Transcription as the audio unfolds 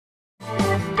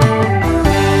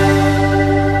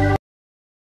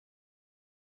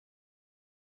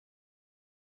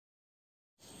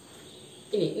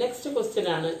ഇനി next question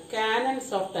ആണ്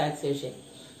canons of taxation.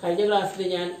 കഴിഞ്ഞ ക്ലാസ്സിൽ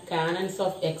ഞാൻ കാനൻസ്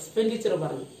ഓഫ് എക്സ്പെൻഡിച്ചർ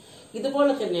പറഞ്ഞു.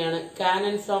 ഇതുപോലെ തന്നെയാണ്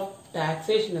കാനൻസ് ഓഫ്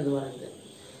ടാക്സേഷൻ എന്ന് പറയുന്നത്.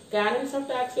 കാനൻസ് ഓഫ്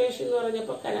ടാക്സേഷൻ എന്ന്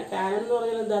പറഞ്ഞപ്പോൾ കാനൻ എന്ന്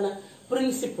പറഞ്ഞാൽ എന്താണ്?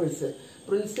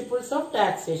 Principles of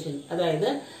taxation. അതായത്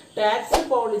ടാക്സ്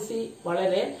പോളിസി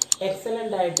വളരെ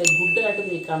എക്സലന്റ് ആയിട്ട് ഗുഡ് ആയിട്ട്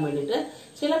നീക്കാൻ വേണ്ടിയിട്ട്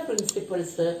ചില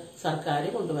പ്രിൻസിപ്പിൾസ് സർക്കാർ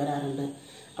കൊണ്ടുവരാറുണ്ട്.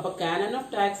 അപ്പൊ Canon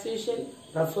of taxation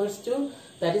refers to,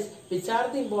 that is, which are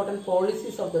the important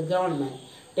policies of the government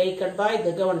taken by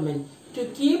the government to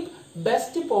keep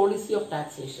best policy of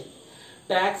taxation.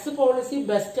 Tax policy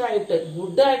best ആയിട്ട്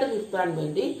good ആയിട്ട് നിർത്താൻ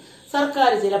വേണ്ടി സർക്കാർ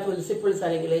ചില പ്രിൻസിപ്പിൾസ്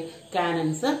അല്ലെങ്കിൽ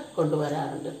canons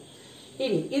കൊണ്ടുവരാറുണ്ട്.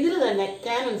 ഇനി ഇതിൽ തന്നെ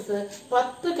കാനൻസ്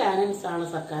 10 കാനൻസ് ആണ്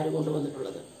സർക്കാർ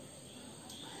കൊണ്ടുവന്നിട്ടുള്ളത്.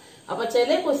 അപ്പൊ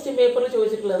ചില ക്വസ്റ്റ്യൻ പേപ്പറിൽ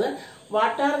ചോദിച്ചിട്ടുള്ളത്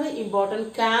what are the important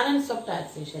canons of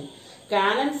taxation.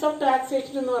 Canons of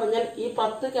taxation എന്ന് പറഞ്ഞാൽ ഈ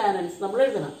 10 കാനൻസ് നമ്മൾ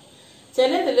എഴുതണം.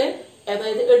 ചിലതില്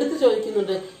അതായത് എടുത്തു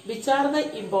ചോദിക്കുന്നുണ്ട് which are the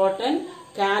important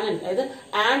Canon, അതായത്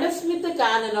Adam Smith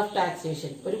Canon of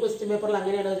taxation. ഒരു ക്വസ്റ്റ്യൻ പേപ്പറിൽ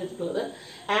അങ്ങനെയാണ് ചോദിച്ചിട്ടുള്ളത്.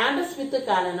 Adam Smith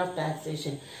Canon of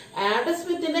taxation. Adam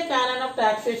സ്മിത്തിന്റെ Canon of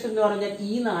taxation എന്ന് പറഞ്ഞാൽ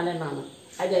ഈ 4 എണ്ണമാണ്.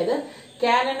 അതായത്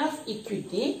Canon of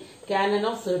equity, Canon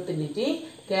of സെർട്ടിനിറ്റി,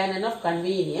 Canon of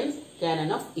convenience,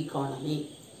 Canon of economy.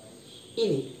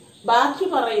 ഇനി ബാക്കി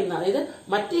പറയുന്ന, അതായത്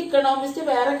മറ്റ് ഇക്കണോമിസ്റ്റ്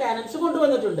വേറെ കാനൻസ്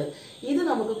കൊണ്ടുവന്നിട്ടുണ്ട്. ഇത്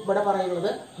നമുക്ക് ഇവിടെ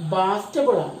പറയുന്നത്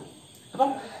ബാസ്റ്റബിൾ ആണ്.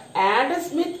 അപ്പം ആഡം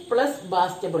സ്മിത്ത് പ്ലസ്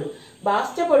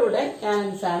ബാസ്റ്റബിളുടെ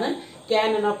കാനൻസ് ആണ്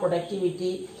Canon of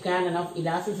productivity, Canon of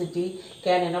elasticity,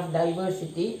 Canon of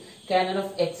diversity, Canon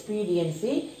of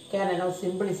എക്സ്പീഡിയൻസി, Canon of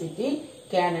simplicity,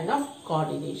 Canon of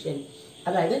coordination.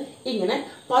 അതായത് ഇങ്ങനെ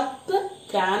 10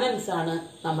 കാനൻസ് ആണ്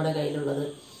നമ്മുടെ കയ്യിലുള്ളത്.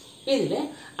 ഇതില്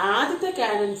ആദ്യത്തെ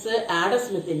കാനൻസ് ആഡം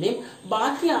സ്മിത്തിന്റെയും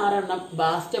ബാക്കി 6 എണ്ണം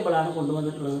ബാസ്റ്റബിൾ ആണ്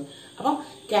കൊണ്ടുവന്നിട്ടുള്ളത്. അപ്പം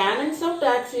കാനൻസ് ഓഫ്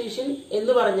ടാക്സേഷൻ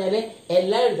എന്ന് പറഞ്ഞാല്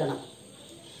എല്ലാം എഴുതണം.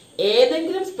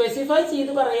 ഏതെങ്കിലും സ്പെസിഫൈ ചെയ്ത്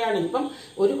പറയുകയാണെങ്കിൽ ഇപ്പം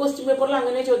ഒരു ക്വസ്റ്റ്യൻ പേപ്പറിൽ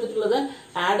അങ്ങനെ ചോദിച്ചിട്ടുള്ളത്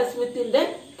ആഡം സ്മിത്തിന്റെ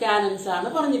കാനൻസ് ആണ്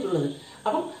പറഞ്ഞിട്ടുള്ളത്.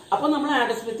 അപ്പം നമ്മൾ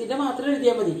ആഡം സ്മിത്തിന്റെ മാത്രം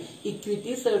എഴുതിയാൽ മതി.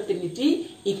 ഇക്വിറ്റി, സെർട്ടിനിറ്റി,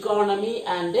 ഇക്കോണമി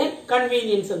ആൻഡ്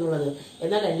കൺവീനിയൻസ് എന്നുള്ളത്.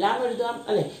 എന്നാൽ എല്ലാം എഴുതാം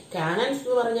അല്ലെ. കാനൻസ്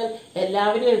എന്ന് പറഞ്ഞാൽ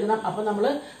എല്ലാവരും എഴുതണം. അപ്പൊ നമ്മൾ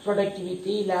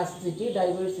productivity, elasticity,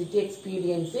 diversity,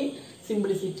 എക്സ്പീരിയൻസി,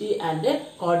 simplicity and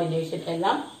coordination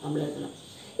എല്ലാം നമ്മൾ എഴുതണം.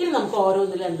 ഇനി നമുക്ക്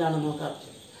ഓരോന്നിലും എന്താണെന്ന് നോക്കാം.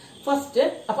 ഫസ്റ്റ്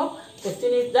അപ്പം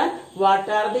question is that what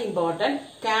are the important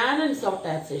canons of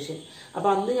taxation. അപ്പൊ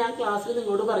അന്ന് ഞാൻ ക്ലാസ്സിൽ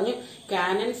നിങ്ങളോട് പറഞ്ഞു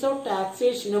canons of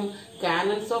ടാക്സേഷനും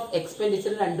canons of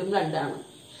expenditure രണ്ടും രണ്ടാണ്.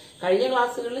 കഴിഞ്ഞ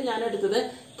ക്ലാസ്സുകളിൽ ഞാൻ എടുത്തത്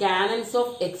കാനൻസ്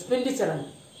ഓഫ് എക്സ്പെൻഡിച്ചർ ആണ്.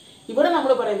 ഇവിടെ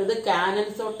നമ്മൾ പറയുന്നത്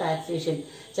കാനൻസ് ഓഫ് ടാക്സേഷൻ.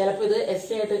 ചിലപ്പോൾ ഇത്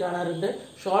എസ് ആയിട്ട് കാണാറുണ്ട്,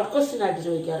 ഷോർട്ട് ക്വസ്റ്റ്യൻ ആയിട്ട്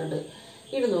ചോദിക്കാറുണ്ട്.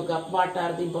 ഇത് നോക്കാം. What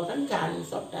are the important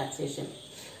canons of taxation.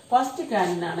 First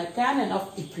Canon ആണ് Canon of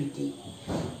equity.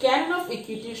 Canon of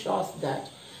equity shows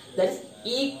that is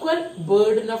equal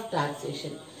burden of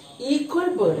taxation. Equal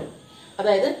burden,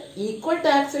 അതായത് ഈക്വൽ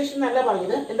ടാക്സേഷൻ അല്ല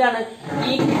പറഞ്ഞത്, എന്താണ്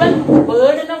equal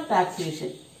burden of taxation.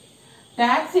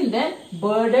 ടാക്സിന്റെ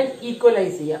burden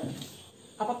equalise ചെയ്യാം.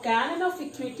 അപ്പൊ Canon of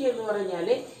equity എന്ന്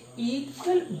പറഞ്ഞാല്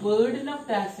equal burden of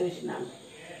taxation ആണ്.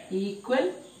 Equal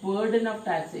burden of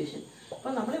taxation. അപ്പൊ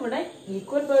നമ്മളിവിടെ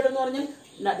ഈക്വൽ ബേർഡൻ എന്ന് പറഞ്ഞാൽ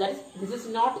this is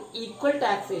not equal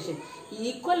taxation.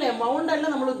 Equal amount അല്ല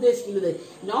നമ്മൾ ഉദ്ദേശിക്കുന്നത്.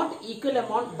 Not equal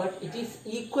amount but it is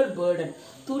equal burden.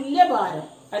 തുല്യഭാരം.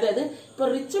 അതായത് ഇപ്പൊ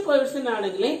റിച്ച് പേഴ്സൺ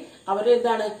ആണെങ്കിൽ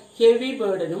അവരെന്താണ് ഹെവി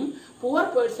ബേർഡനും, പുവർ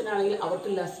പേഴ്സൺ ആണെങ്കിൽ അവർക്ക്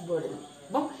ലെസ് ബേർഡനും.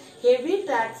 അപ്പം heavy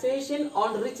taxation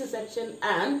on rich section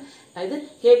and, അതായത്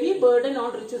heavy burden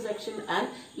on rich section and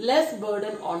less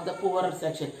burden on the poor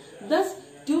section. Thus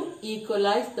to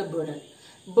equalise the burden.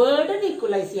 Burden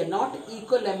equalise ചെയ്യുക, not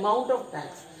equal amount of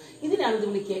tax. ഇതിനാണ് ഇത്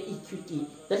വിളിക്കുക equity.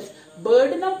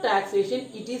 Burden of taxation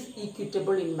it is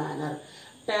ഈക്വിറ്റബിൾ in manor.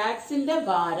 ടാക്സിന്റെ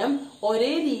ഭാരം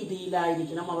ഒരേ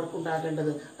രീതിയിലായിരിക്കണം അവർക്ക്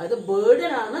ഉണ്ടാകേണ്ടത്. അതായത്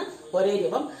burden ആണ് ഒരേ രീതി.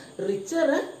 അപ്പം റിച്ചർ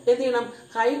എന്ത് ചെയ്യണം,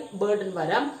 ഹൈ ബേർഡൻ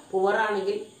വരാം, പുവർ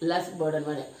ആണെങ്കിൽ ലെസ് ബേർഡൻ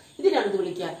വരാം. ഇതിനാണ് ഇത്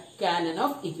വിളിക്കുക Canon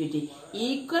of equity.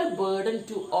 Equal burden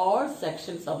to all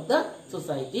sections of the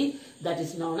society. That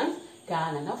is known as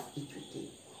Canon of equity.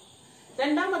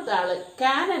 രണ്ടാമത്തെ ആള്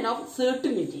കാനൻ ഓഫ്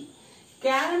സെർട്ടിനിറ്റി.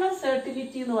 കാനൻ ഓഫ്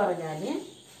സെർട്ടിനിറ്റി എന്ന് പറഞ്ഞാല്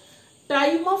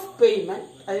ടൈം ഓഫ് പേയ്മെന്റ്,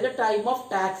 അതായത് time of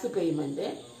tax payment,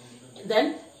 then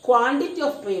quantity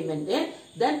of payment,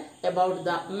 then about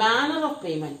the manner of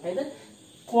payment. അതായത്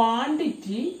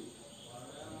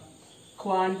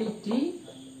quantity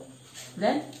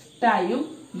then time,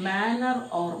 manor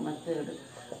or method.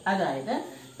 അതായത്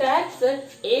tax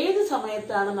ഏത്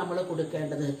സമയത്താണ് നമ്മൾ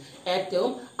കൊടുക്കേണ്ടത്,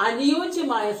 ഏറ്റവും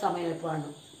അനുയോജ്യമായ സമയം എപ്പോഴാണ്.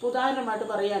 ഉദാഹരണമായിട്ട്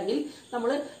പറയുകയാണെങ്കിൽ നമ്മൾ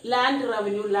ലാൻഡ്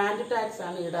റവന്യൂ, ലാൻഡ് ടാക്സ്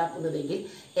ആണ് ഈടാക്കുന്നതെങ്കിൽ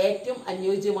ഏറ്റവും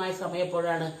അനുയോജ്യമായ സമയം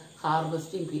എപ്പോഴാണ്,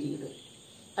 ഹാർവെസ്റ്റിംഗ് പീരീഡ്.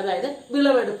 അതായത്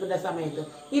വിളവെടുപ്പിന്റെ സമയത്ത്.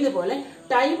 ഇതുപോലെ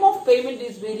time of payment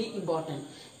is very important.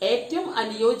 ഏറ്റവും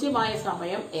അനുയോജ്യമായ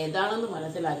സമയം ഏതാണെന്ന്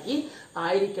മനസ്സിലാക്കി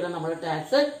ആയിരിക്കണം നമ്മൾ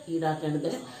tax ഈടാക്കേണ്ടത്.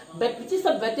 Which is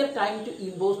A better time to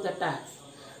impose the tax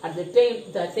at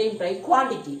the same time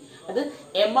quantity. അത്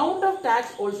amount of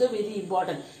tax also very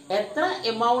important. എത്ര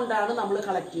എമൗണ്ട് ആണ് നമ്മൾ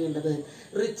കളക്ട് ചെയ്യേണ്ടത്,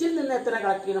 റിച്ചിൽ നിന്ന് എത്ര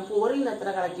കളക്ട് ചെയ്യണം, പോറിൽ നിന്ന് എത്ര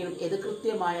കളക്ട് ചെയ്യണം, ഇത്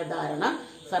കൃത്യമായ ധാരണ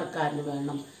സർക്കാരിന്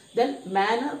വേണം. ദെൻ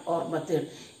മാനർ ഓർ മെത്തേഡ്,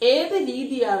 ഏത്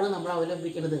രീതിയാണ് നമ്മൾ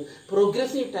അവലംബിക്കുന്നത്,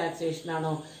 പ്രോഗ്രസീവ് ടാക്സേഷൻ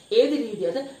ആണോ, ഏത് രീതി,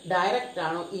 അത് ഡയറക്റ്റ്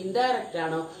ആണോ, ഇൻഡയറക്റ്റ്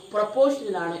ആണോ,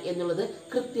 പ്രൊപ്പോർഷണൽ ആണോ എന്നുള്ളത്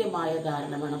കൃത്യമായ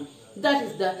ധാരണ വേണം. That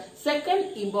is the second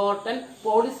important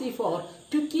policy for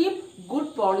to keep good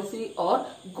policy or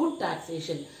good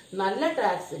taxation. നല്ല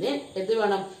ടാക്സിന് എന്ത്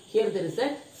വേണം? Here there is a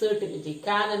certainty,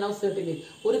 canon of certainty.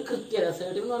 ഒരു കൃത്യത,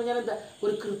 certainty എന്ന് പറഞ്ഞാൽ എന്താ?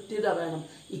 ഒരു കൃത്യത വേണം.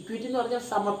 ഇക്വിറ്റി എന്ന് പറഞ്ഞാൽ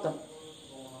സമത്വം.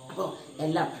 അപ്പോൾ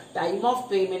എല്ലാം ടൈം ഓഫ്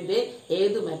പേയ്മെന്റ്,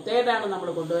 ഏത് മെത്തേഡാണ്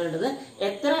നമ്മൾ കൊണ്ടുവരേണ്ടത്,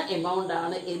 എത്ര എമൗണ്ട്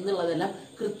ആണ് എന്നുള്ളതെല്ലാം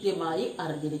കൃത്യമായി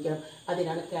അറിഞ്ഞിരിക്കണം.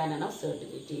 അതിനാണ് കാനൺ ഓഫ്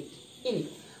സെർട്ടിനിറ്റി. ഇനി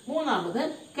മൂന്നാമത്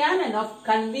കാനൺ ഓഫ്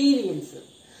കൺവീനിയൻസ്.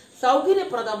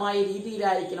 സൗകര്യപ്രദമായ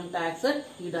രീതിയിലായിരിക്കണം tax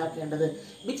ഈടാക്കേണ്ടത്.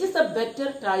 Which is the better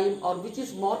time or which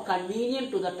is more convenient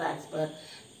to the tax pair.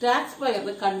 Tax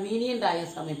പെയറിന് convenient ആയ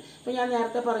സമയം. ഇപ്പൊ ഞാൻ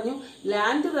നേരത്തെ പറഞ്ഞു,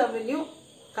 ലാൻഡ് റവന്യൂ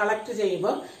കളക്ട്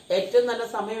ചെയ്യുമ്പോൾ ഏറ്റവും നല്ല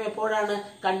സമയം എപ്പോഴാണ്,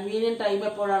 കൺവീനിയന്റ് ടൈം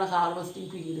എപ്പോഴാണ്, ഹാർവെസ്റ്റിംഗ്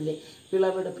പീരീഡിലെ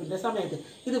വിളവെടുപ്പിന്റെ സമയത്ത്.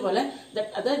 ഇതുപോലെ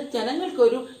അതായത് ജനങ്ങൾക്ക്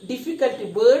ഒരു ഡിഫിക്കൽട്ടി,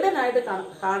 ബേർഡൻ ആയിട്ട്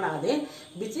കാണാതെ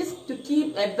which is to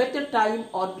keep A better time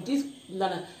or which is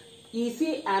എന്താണ് ഈസി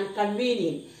ആൻഡ്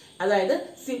കൺവീനിയന്റ്. അതായത്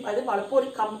അത് വളരെ ഒരു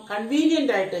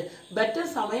കൺവീനിയന്റ് ആയിട്ട് ബെറ്റർ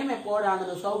സമയം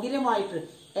എപ്പോഴാണെന്ന്, സൗകര്യമായിട്ട്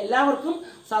എല്ലാവർക്കും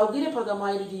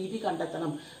സൗകര്യപ്രദമായ ഒരു രീതി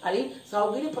കണ്ടെത്തണം, അല്ലെങ്കിൽ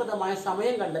സൗകര്യപ്രദമായ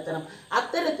സമയം കണ്ടെത്തണം.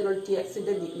 അത്തരത്തിലുള്ള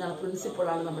ടാക്സിന്റെ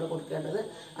പ്രിൻസിപ്പിളാണ് നമ്മൾ കൊടുക്കേണ്ടത്.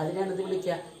 അതിനാണ് ഇത്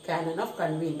വിളിക്കുക Canon of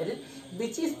convenient.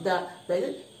 Which is the, അതായത്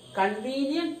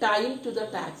convenient time to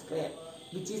the tax pair.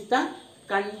 Which is the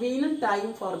convenient time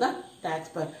for the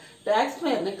tax pair. Tax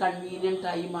പെയറിന് convenient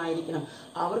time ആയിരിക്കണം,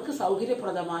 അവർക്ക്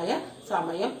സൗകര്യപ്രദമായ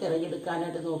സമയം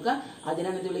തിരഞ്ഞെടുക്കാനായിട്ട് നോക്കുക.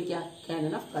 അതിനാണ് ഇത് വിളിക്കുക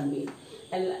Canon of convenient.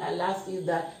 Last is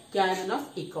the canon of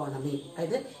economy.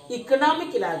 അതായത്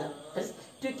ഇക്കണോമിക്കലാകാം.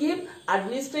 To keep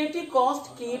administrative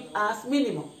cost keep as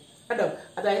minimum. കേട്ടോ,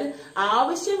 അതായത്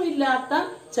ആവശ്യമില്ലാത്ത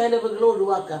ചെലവുകൾ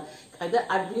ഒഴിവാക്കാം. അതായത്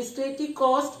administrative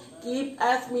cost keep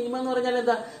as minimum എന്ന് പറഞ്ഞാൽ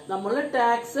എന്താ, നമ്മൾ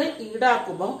ടാക്സ്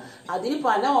ഈടാക്കുമ്പോൾ അതിന്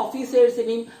പല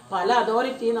ഓഫീസേഴ്സിനെയും പല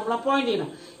അതോറിറ്റിയും നമ്മൾ അപ്പോയിന്റ് ചെയ്യണം.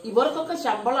 ഇവർക്കൊക്കെ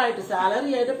ശമ്പളമായിട്ട്,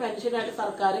 സാലറി ആയിട്ട്, പെൻഷനായിട്ട്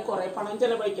സർക്കാർ കുറെ പണം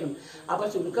ചെലവഴിക്കണം. അപ്പൊ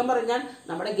ചുരുക്കം പറഞ്ഞാൽ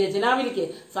നമ്മുടെ ഖജനാവിലേക്ക്,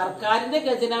 സർക്കാരിന്റെ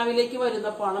ഖജനാവിലേക്ക്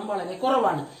വരുന്ന പണം വളരെ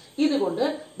കുറവാണ്. ഇതുകൊണ്ട്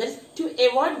to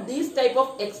avoid these type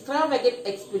of എക്സ്ട്രാവഗന്റ്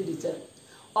expenditure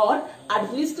or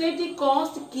administrative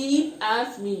cost keep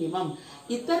as minimum.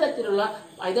 ഇത്തരത്തിലുള്ള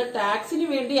ഇത് ടാക്സിന്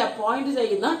വേണ്ടി അപ്പോയിന്റ്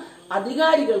ചെയ്യുന്ന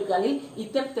അധികാരികൾക്ക്, അല്ലെങ്കിൽ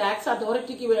ഇത്തരം ടാക്സ്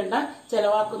അതോറിറ്റിക്ക് വേണ്ട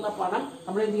ചെലവാക്കുന്ന പണം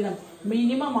നമ്മൾ എന്ത് ചെയ്യണം,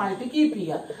 മിനിമം ആയിട്ട് കീപ്പ്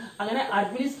ചെയ്യുക. അങ്ങനെ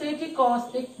അഡ്മിനിസ്ട്രേറ്റീവ്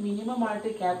കോസ്റ്റ് മിനിമം ആയിട്ട്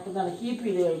കീപ്പ്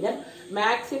ചെയ്ത് കഴിഞ്ഞാൽ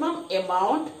മാക്സിമം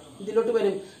എമൗണ്ട് ഇതിലോട്ട്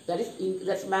വരും.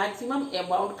 That's maximum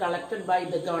amount collected by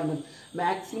the government.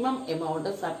 Maximum amount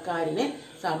സർക്കാരിനെ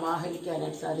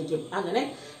സമാഹരിക്കാനായിട്ട് സാധിക്കും. അങ്ങനെ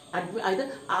അത്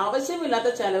ആവശ്യമില്ലാത്ത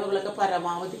ചെലവുകളൊക്കെ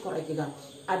പരമാവധി കുറയ്ക്കുക.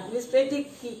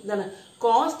 Administrative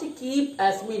cost keep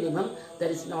as minimum,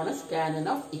 that is known as Canon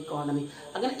of economy.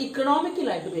 അങ്ങനെ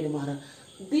ഇക്കണോമിക്കലായിട്ട് പെരുമാറുക.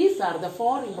 These are the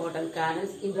 4 important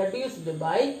canons introduced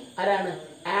by ആരാണ്?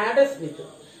 Adam Smith.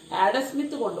 ആഡം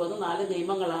സ്മിത്ത് കൊണ്ടുവന്ന 4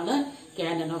 നിയമങ്ങളാണ്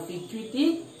Canon of equity,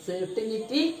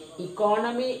 certainty,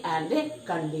 economy and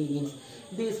convenience.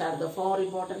 These are the 4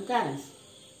 important canons.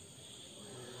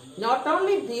 Not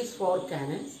only these 4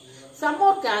 canons, some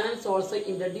more canons also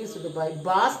introduced by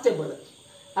Bastable.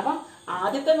 അപ്പം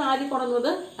ആദ്യത്തെ 4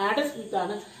 കൊണ്ടുവന്നത് Adam Smith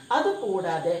ആണ്.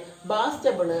 അതുകൂടാതെ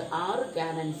ബാസ്റ്റബിൾ 6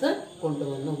 canons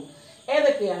കൊണ്ടുവന്നു.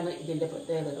 ഏതൊക്കെയാണ് ഇതിന്റെ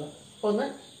പ്രത്യേകതകൾ? ഒന്ന്,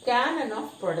 Canon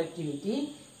of productivity,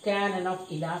 Canon of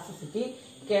elasticity,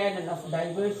 Canon of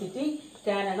diversity,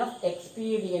 canon of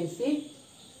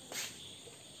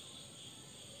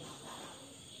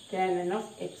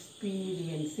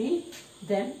expediency,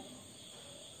 then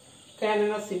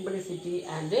canon of simplicity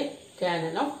and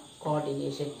canon of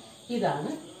coordination.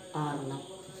 ഇതാണ് 6.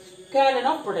 canon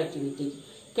of productivity.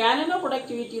 canon of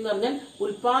productivity എന്ന് പറഞ്ഞാൽ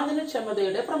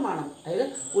ഉൽപാദനക്ഷമതയുടെ പ്രമാണം. അതായത്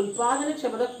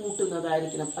ഉൽപാദനക്ഷമത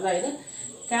കൂട്ടുന്നതായിരിക്കണം. അതായത്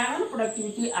canon of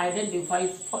productivity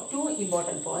identifies 2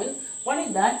 important points. One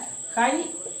is that high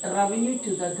revenue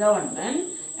to the government,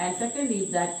 and second is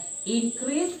that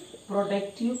increase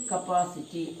productive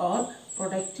capacity or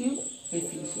productive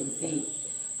efficiency.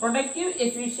 Productive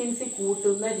efficiency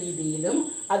കൂട്ടുന്ന രീതിയിലും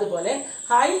അതുപോലെ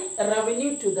high revenue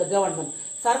to the government,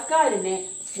 സർക്കാരിന്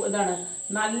എന്താണ്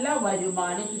നല്ല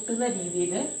വരുമാനം കിട്ടുന്ന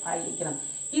രീതിയിൽ ആയിരിക്കണം.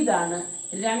 ഇതാണ്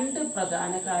രണ്ട്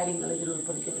പ്രധാന കാര്യങ്ങൾ ഇതിൽ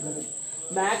ഉൾപ്പെടുത്തിയിട്ടുള്ളത്.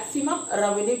 Maximum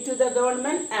revenue to the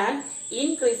government and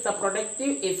increase the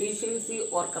productive efficiency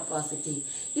or capacity.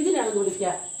 ഇതിനാണ്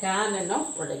വിളിക്കുക കാനൻ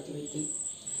ഓഫ് പ്രൊഡക്ടിവിറ്റി.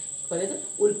 അതായത്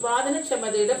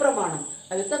ഉൽപാദനക്ഷമതയുടെ പ്രമാണം,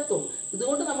 അത് തത്വം.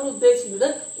 ഇതുകൊണ്ട് നമ്മൾ ഉദ്ദേശിക്കുന്നത്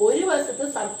ഒരു വശത്ത്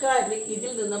സർക്കാരിന്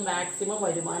ഇതിൽ നിന്ന് മാക്സിമം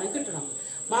വരുമാനം കിട്ടണം,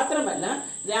 മാത്രമല്ല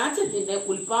രാജ്യത്തിന്റെ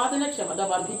ഉൽപാദനക്ഷമത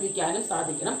വർദ്ധിപ്പിക്കാനും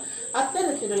സാധിക്കണം.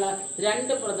 അത്തരത്തിലുള്ള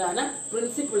രണ്ട് പ്രധാന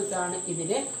പ്രിൻസിപ്പിൾസ് ആണ്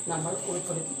ഇതിനെ നമ്മൾ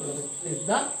ഉൾപ്പെടുത്തിയിട്ടുള്ളത്.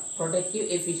 The productive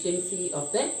efficiency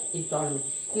of the economy.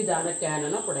 ഇതാണ്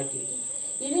കാനൺ ഓഫ് പ്രൊഡക്ടിവിറ്റി.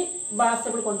 ഇനി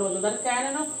ബാസ്റ്റബിൾ കൊണ്ടുവന്നതാണ്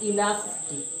Canon of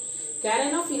elasticity.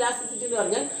 Canon of elasticity എന്ന്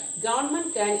പറഞ്ഞാൽ government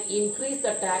can increase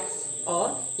the tax or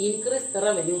increase the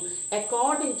revenue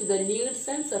according to the needs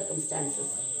and circumstances.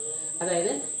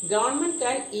 അതായത് government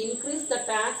can increase the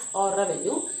tax or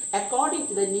revenue according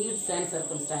to the needs and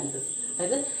circumstances.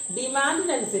 അതായത്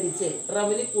ഡിമാൻഡിനനുസരിച്ച്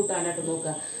revenue കൂട്ടാനായിട്ട്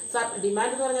നോക്കുക.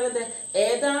 Demand എന്ന് പറഞ്ഞാൽ എന്താ,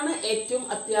 ഏതാണ് ഏറ്റവും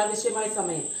അത്യാവശ്യമായ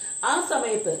സമയം, ആ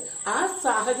സമയത്ത് ആ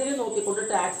സാഹചര്യം നോക്കിക്കൊണ്ട്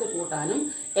ടാക്സ് കൂട്ടാനും,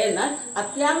 എന്നാൽ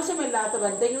അത്യാവശ്യമല്ലാത്ത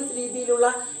എന്തെങ്കിലും രീതിയിലുള്ള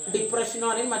ഡിപ്രഷനോ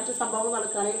അല്ലെങ്കിൽ മറ്റു സംഭവം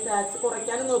നടക്കുകയാണെങ്കിൽ ടാക്സ്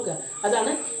കുറയ്ക്കാനും നോക്കുക.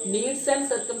 അതാണ് നീഡ്സ് ആൻഡ്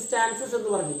സർക്കംസ്റ്റാൻസസ്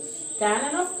എന്ന് പറഞ്ഞു.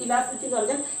 Canon of elasticity എന്ന്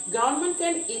പറഞ്ഞാൽ government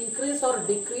can increase or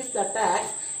decrease the tax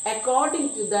according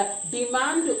to the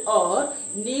demand or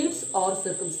needs or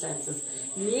circumstances.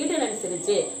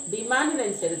 നീഡിനനുസരിച്ച്,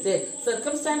 ഡിമാൻഡിനനുസരിച്ച്,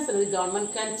 സർക്കംസ്റ്റാൻസിന്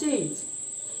government can change.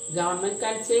 Government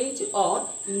can change or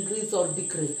increase or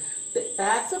decrease.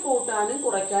 Tax കൂട്ടാനും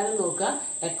കുറയ്ക്കാനും നോക്കുക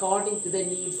according to the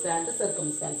needs and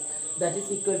circumstances. That is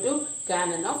equal to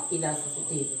canon of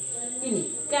elasticity. ഇനി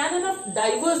canon of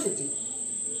diversity.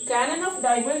 Canon of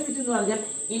diversity എന്ന് പറഞ്ഞാൽ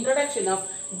introduction of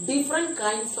different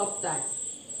kinds of tax.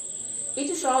 It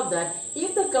shows that if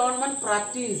the government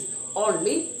practice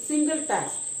only single tax,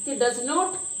 it does not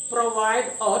provide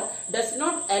or does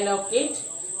not allocate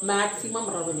maximum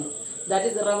revenue. That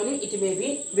is the revenue, it may be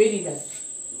very less.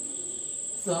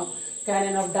 So,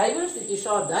 canon of diversity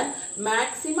shows that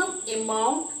maximum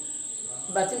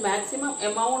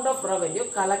amount of revenue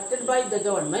collected by the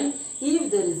government if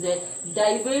there is a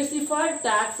diversified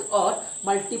tax or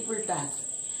multiple tax.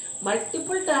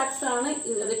 Multiple tax ആണ്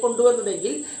ഇത്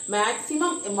കൊണ്ടുവന്നതെങ്കിൽ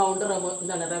maximum amount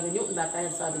revenue ഉണ്ടാക്കാൻ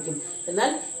സാധിക്കും. എന്നാൽ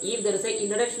if there is a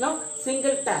introduction of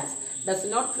single tax does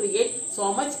not create so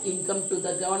much income to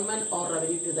the government or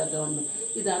revenue to the government.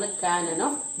 ഇതാണ് canon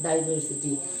of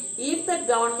diversity. If the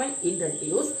government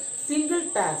introduce single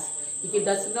tax, it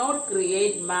does not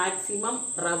create maximum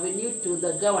revenue to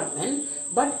the government,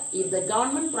 but if the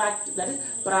government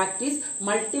practice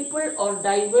multiple or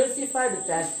diversified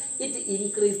tax, it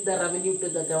increase the revenue to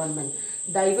the government.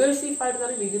 Diversified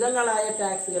വിവിധങ്ങളായ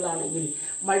ടാക്സുകളാണെങ്കിൽ,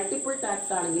 multiple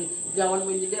tax ആണെങ്കിൽ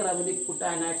ഗവൺമെന്റിന്റെ revenue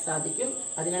കൂട്ടാനായിട്ട് സാധിക്കും.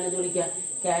 അതിനാണ് ഇത് വിളിക്കുക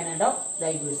canon of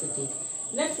diversity.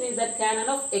 Next is the canon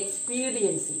of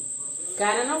expediency.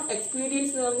 Canon of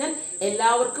expediency എന്ന് പറഞ്ഞാൽ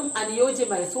എല്ലാവർക്കും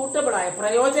അനുയോജ്യമായ, സൂട്ടബിൾ ആയ,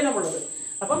 പ്രയോജനമുള്ളത്.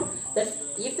 അപ്പം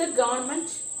if the government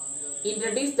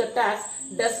introduce the tax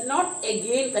does not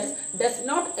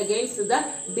against the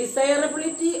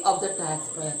desirability of the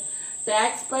taxpayer.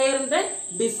 ടാക്സ്പെയറിന്റെ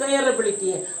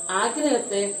ഡിസയറബിലിറ്റിയെ,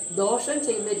 ആഗ്രഹത്തെ ദോഷം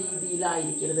ചെയ്യുന്ന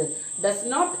രീതിയിലായിരിക്കരുത്. Does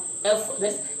not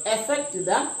effect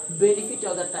the benefit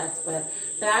of the ടാക്സ്പെയർ.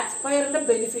 ടാക്സ്പെയറിന്റെ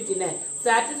ബെനിഫിറ്റിനെ,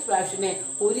 സാറ്റിസ്ഫാക്ഷനെ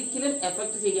ഒരിക്കലും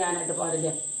എഫക്ട് ചെയ്യാനായിട്ട് പാടില്ല.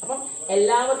 അപ്പം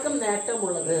എല്ലാവർക്കും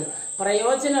നേട്ടമുള്ളത്,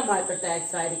 പ്രയോജനമായിട്ട്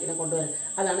ടാക്സ് ആയിരിക്കണം കൊണ്ടുവരാൻ.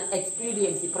 അതാണ്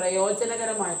എക്സ്പീഡിയൻസി,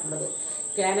 പ്രയോജനകരമായിട്ടുള്ളത്.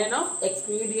 Canon of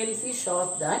expediency shows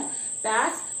that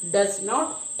tax does not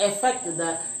affect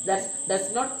the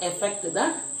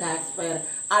taxpayer,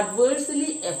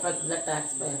 adversely affect the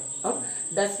taxpayer, or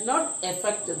does not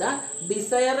affect the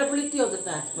desirability of the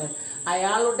taxpayer.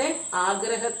 അയാളുടെ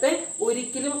ആഗ്രഹത്തെ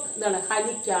ഒരിക്കലും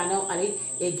ഹനിക്കാനോ അല്ലെങ്കിൽ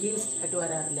എഗെയിൻസ്റ്റ് ആയിട്ട്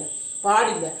വരാറില്ല,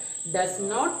 പാടില്ല. Does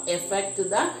not affect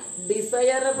the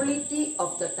desirability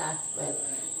of the taxpayer.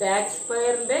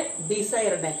 ടാക്സ്പെയറിന്റെ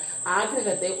ഡിസയറിനെ,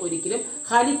 ആഗ്രഹത്തെ ഒരിക്കലും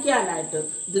ഹനിക്കാനായിട്ട്,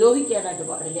 ദ്രോഹിക്കാനായിട്ട്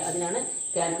പാടില്ല. അതിനാണ്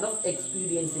canon of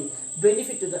expediency.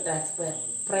 Benefit to the taxpayer,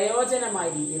 പ്രയോജനമായ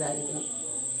രീതിയിലായിരിക്കണം.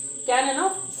 canon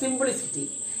of simplicity.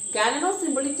 canon of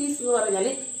simplicity എന്ന് പറഞ്ഞാൽ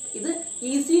ഇത്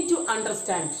easy to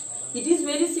understand. It is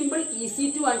very simple, easy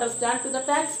to understand to the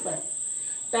taxpayer.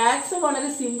 Tax വളരെ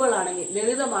simple ആണെങ്കിൽ,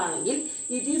 ലളിതമാണെങ്കിൽ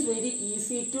it is very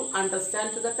easy to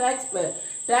understand to the ടാക്സ്പെയർ.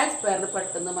 ടാക്സ്പെയറിന്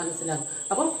പെട്ടെന്ന് മനസ്സിലാകും.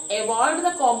 അപ്പം avoid the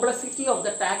complexity of the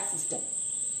tax system.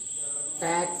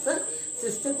 Tax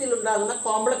സിസ്റ്റത്തിൽ ഉണ്ടാകുന്ന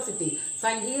complexity,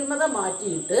 സങ്കീർണത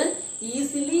മാറ്റിയിട്ട്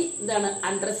easily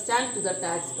understand to the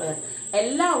ടാക്സ്പെയർ.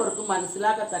 എല്ലാവർക്കും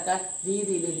മനസ്സിലാക്കത്തക്ക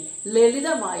രീതിയിൽ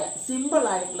ലളിതമായ, സിമ്പിൾ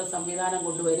ആയിട്ടുള്ള സംവിധാനം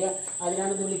കൊണ്ടുവരിക.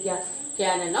 അതിനാണ് ഇത് വിളിക്കുക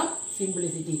canon of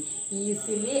simplicity,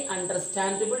 easily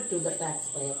understandable to the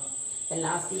taxpayer.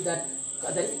 lastly that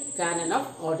canon of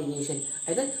coordination.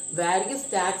 അതായത് various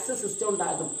ടാക്സ് സിസ്റ്റം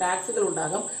ഉണ്ടാകും, ടാക്സുകൾ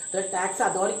ഉണ്ടാകും, ടാക്സ്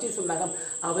അതോറിറ്റീസ് ഉണ്ടാകും.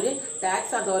 അവര്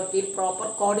ടാക്സ് അതോറിറ്റിയിൽ പ്രോപ്പർ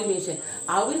കോർഡിനേഷൻ,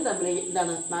 അവർ തമ്മിൽ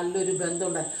എന്താണ് നല്ലൊരു ബന്ധം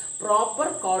ഉണ്ടാകും. Proper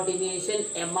coordination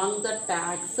among the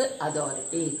tax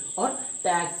authority or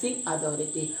ടാക്സിംഗ്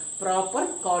authority. Proper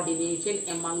coordination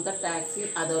among the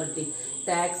ടാക്സിംഗ് authority.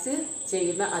 Tax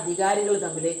ചെയ്യുന്ന അധികാരികൾ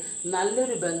തമ്മിൽ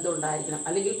നല്ലൊരു ബന്ധം ഉണ്ടായിരിക്കണം.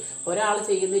 അല്ലെങ്കിൽ ഒരാൾ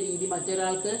ചെയ്യുന്ന രീതി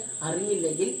മറ്റൊരാൾക്ക്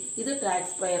അറിഞ്ഞില്ലെങ്കിൽ ഇത്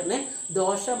ടാക്സ് പെയറിന്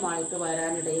ദോഷമായിട്ട്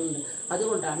വരാനിടയുണ്ട്.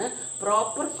 അതുകൊണ്ടാണ്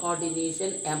proper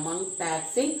coordination among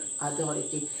ടാക്സിംഗ്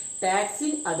authority.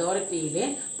 ടാക്സിംഗ് അതോറിറ്റിയിലെ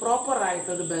proper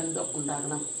ആയിട്ടൊരു ബന്ധം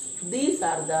ഉണ്ടാകണം. These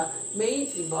are the main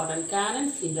important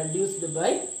canons introduced by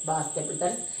Bastet.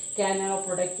 That's canon of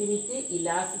productivity,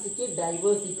 elasticity,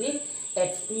 diversity,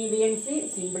 expediency,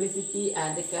 simplicity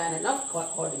and canon of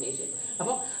coordination.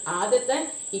 അപ്പോൾ ആദ്യത്തെ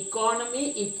ഇക്കോണമി,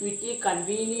 ഇക്വിറ്റി,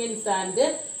 കൺവീനിയൻസ് ആൻഡ്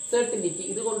സെർട്ടിനിറ്റി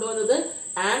ഇത് കൊണ്ടുവന്നത്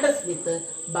Andre Smith,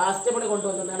 ബാസ്റ്റബിൾ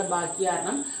കൊണ്ടുവന്നതാണ് ബാക്കി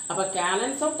കാരണം. അപ്പൊ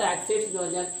കാനൻസ് ഓഫ് ടാക്സേഷൻ എന്ന്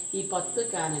പറഞ്ഞാൽ ഈ 10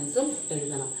 കാനൻസും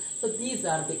എഴുതണം. So these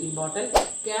are the important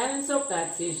canons of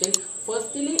taxation.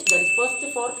 Firstly, the first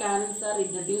 4 canons are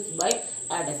introduced by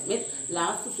Adam Smith.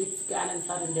 Last 6 canons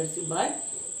are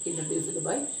introduced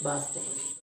by Bastet.